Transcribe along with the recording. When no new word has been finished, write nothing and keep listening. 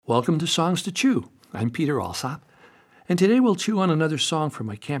Welcome to Songs to Chew. I'm Peter Alsop, and today we'll chew on another song from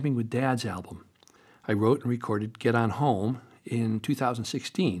my Camping with Dads album. I wrote and recorded Get On Home in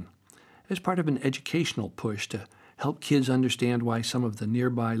 2016 as part of an educational push to help kids understand why some of the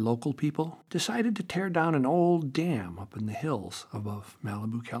nearby local people decided to tear down an old dam up in the hills above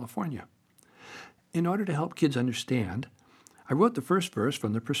Malibu, California. In order to help kids understand, I wrote the first verse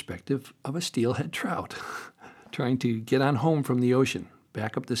from the perspective of a steelhead trout trying to get on home from the ocean,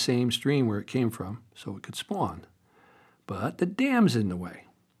 back up the same stream where it came from so it could spawn. But the dam's in the way.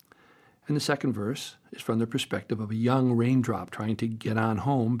 And the second verse is from the perspective of a young raindrop trying to get on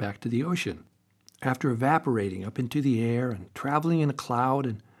home back to the ocean, after evaporating up into the air and traveling in a cloud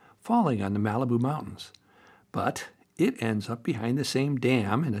and falling on the Malibu mountains. But it ends up behind the same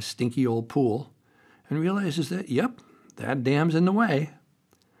dam in a stinky old pool and realizes that, yep, that dam's in the way.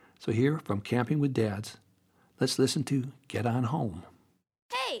 So here from Camping with Dads, let's listen to Get On Home.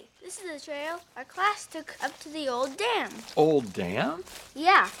 Hey, this is the trail our class took up to the old dam. Old dam?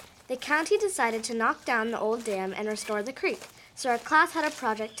 Yeah, the county decided to knock down the old dam and restore the creek, so our class had a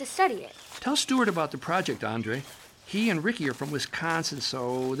project to study it. Tell Stuart about the project, Andre. He and Ricky are from Wisconsin,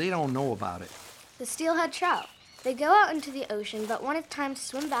 so they don't know about it. The steelhead trout. They go out into the ocean, but when it's time to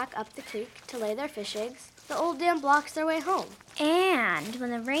swim back up the creek to lay their fish eggs, the old dam blocks their way home. And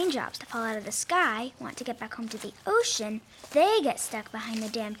when the raindrops that fall out of the sky want to get back home to the ocean, they get stuck behind the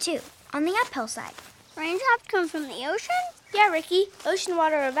dam too, on the uphill side. Raindrops come from the ocean? Yeah, Ricky. Ocean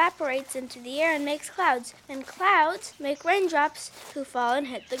water evaporates into the air and makes clouds, and clouds make raindrops who fall and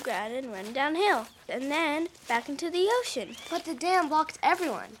hit the ground and run downhill, and then back into the ocean. But the dam blocks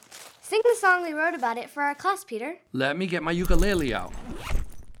everyone. Sing the song we wrote about it for our class, Peter. Let me get my ukulele out.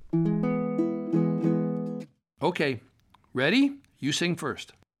 Okay, ready? You sing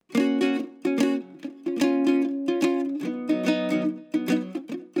first.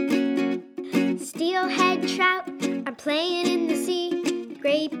 Steelhead trout are playing in the sea.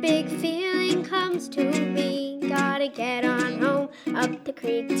 Great big feeling comes to me. Gotta get on home up the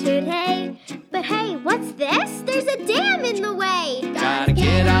creek today. But hey, what's this? There's a dam in the way. Gotta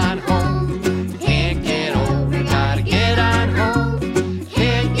get on home, can't get over. Gotta get on home,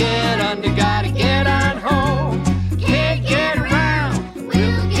 can't get under. Gotta get on home, can't get around.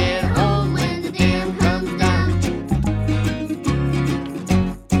 We'll get home when the dam comes down.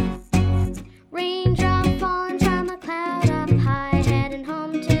 Raindrop falling from a cloud up high, heading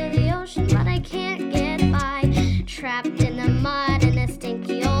home to the ocean, but I can't get by. Trapped in the mud in a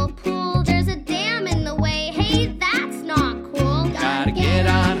stinky old pool. There's a dam in the way. Hey, that's not cool. Gotta get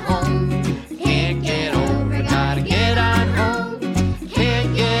on home, can't get over. Gotta get on home,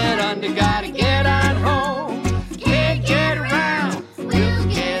 can't get under. Gotta get on home, can't get around. We'll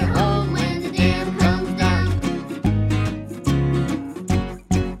get home when the dam comes down.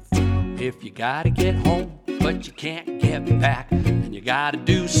 If you gotta get home, but you can't get back, then you gotta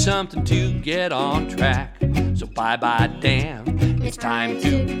do something to get on track. So bye-bye dam, it's time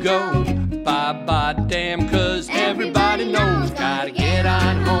to go. Bye-bye dam, 'cause everybody knows. Gotta get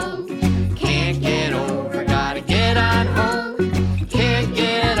on home, can't get over. Gotta get on home, can't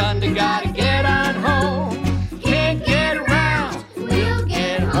get under. Gotta get on home, can't get around. We'll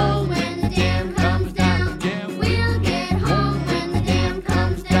get home when the dam comes down. Yeah, we'll get home when the dam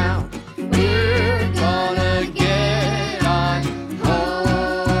comes down. We're gonna get on home.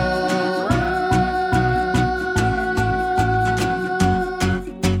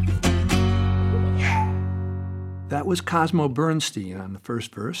 That was Cosmo Bernstein on the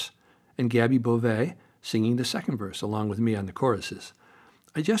first verse, and Gabby Beauvais singing the second verse along with me on the choruses.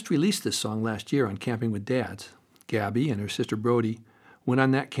 I just released this song last year on Camping with Dads. Gabby and her sister Brody went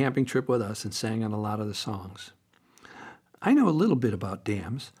on that camping trip with us and sang on a lot of the songs. I know a little bit about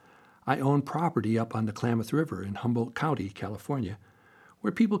dams. I own property up on the Klamath River in Humboldt County, California,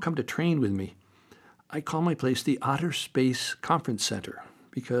 where people come to train with me. I call my place the Otter Space Conference Center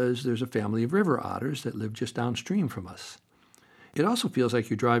because there's a family of river otters that live just downstream from us. It also feels like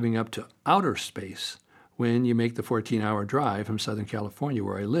you're driving up to outer space when you make the 14-hour drive from Southern California,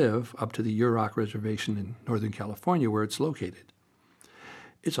 where I live, up to the Yurok Reservation in Northern California, where it's located.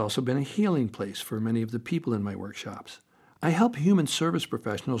 It's also been a healing place for many of the people in my workshops. I help human service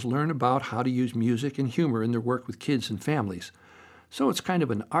professionals learn about how to use music and humor in their work with kids and families. So it's kind of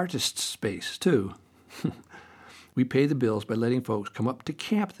an artist's space, too. We pay the bills by letting folks come up to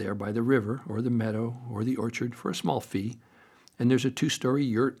camp there by the river or the meadow or the orchard for a small fee. And there's a 2-story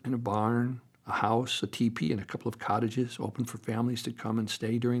yurt and a barn, a house, a teepee, and a couple of cottages open for families to come and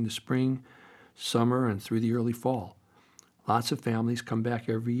stay during the spring, summer, and through the early fall. Lots of families come back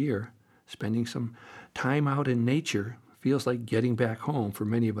every year, spending some time out in nature, feels like getting back home for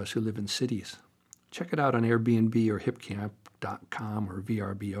many of us who live in cities. Check it out on Airbnb or hipcamp.com or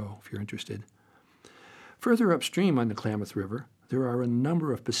VRBO if you're interested. Further upstream on the Klamath River, there are a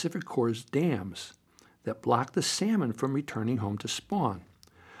number of Pacific Corps dams that block the salmon from returning home to spawn.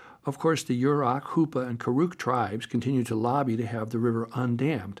 Of course, the Yurok, Hoopa, and Karuk tribes continue to lobby to have the river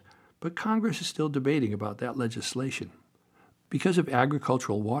undammed, but Congress is still debating about that legislation. Because of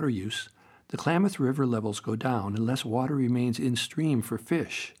agricultural water use, the Klamath River levels go down and less water remains in stream for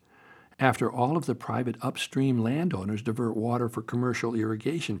fish, after all of the private upstream landowners divert water for commercial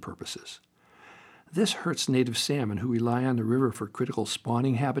irrigation purposes. This hurts native salmon who rely on the river for critical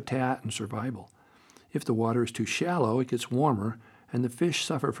spawning habitat and survival. If the water is too shallow, it gets warmer, and the fish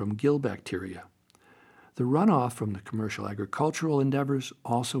suffer from gill bacteria. The runoff from the commercial agricultural endeavors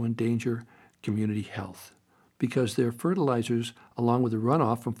also endanger community health, because their fertilizers, along with the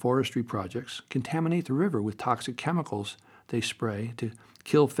runoff from forestry projects, contaminate the river with toxic chemicals they spray to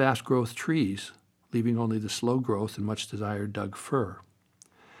kill fast-growth trees, leaving only the slow growth and much-desired Doug fir.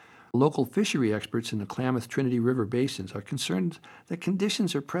 Local fishery experts in the Klamath Trinity River basins are concerned that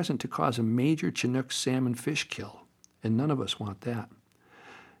conditions are present to cause a major Chinook salmon fish kill, and none of us want that.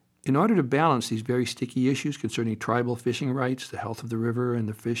 In order to balance these very sticky issues concerning tribal fishing rights, the health of the river, and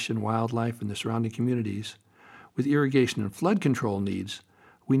the fish and wildlife in the surrounding communities, with irrigation and flood control needs,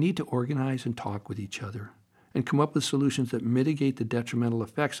 we need to organize and talk with each other and come up with solutions that mitigate the detrimental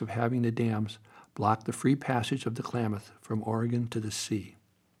effects of having the dams block the free passage of the Klamath from Oregon to the sea.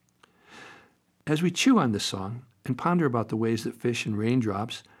 As we chew on this song and ponder about the ways that fish and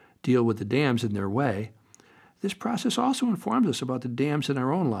raindrops deal with the dams in their way, this process also informs us about the dams in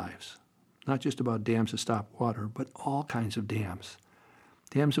our own lives, not just about dams that stop water, but all kinds of dams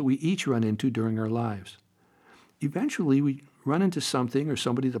that we each run into during our lives. Eventually, we run into something or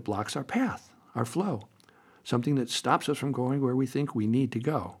somebody that blocks our path, our flow, something that stops us from going where we think we need to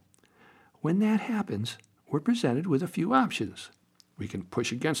go. When that happens, we're presented with a few options. We can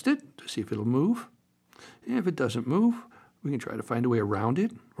push against it to see if it'll move. And if it doesn't move, we can try to find a way around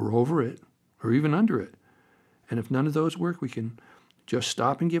it or over it or even under it. And if none of those work, we can just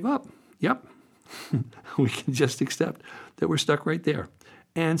stop and give up. Yep, we can just accept that we're stuck right there.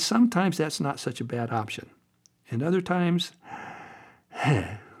 And sometimes that's not such a bad option. And other times,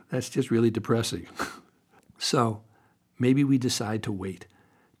 that's just really depressing. So maybe we decide to wait.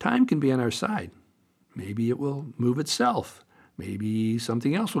 Time can be on our side. Maybe it will move itself. Maybe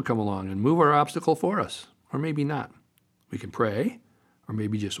something else will come along and move our obstacle for us, or maybe not. We can pray, or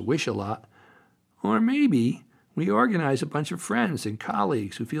maybe just wish a lot, or maybe we organize a bunch of friends and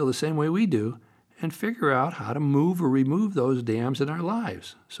colleagues who feel the same way we do and figure out how to move or remove those dams in our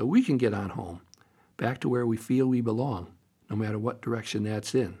lives so we can get on home, back to where we feel we belong, no matter what direction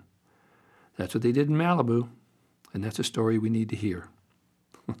that's in. That's what they did in Malibu, and that's a story we need to hear.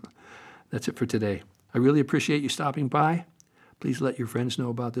 That's it for today. I really appreciate you stopping by. Please let your friends know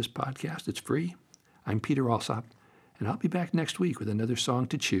about this podcast. It's free. I'm Peter Alsop, and I'll be back next week with another song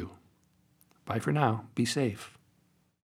to chew. Bye for now. Be safe.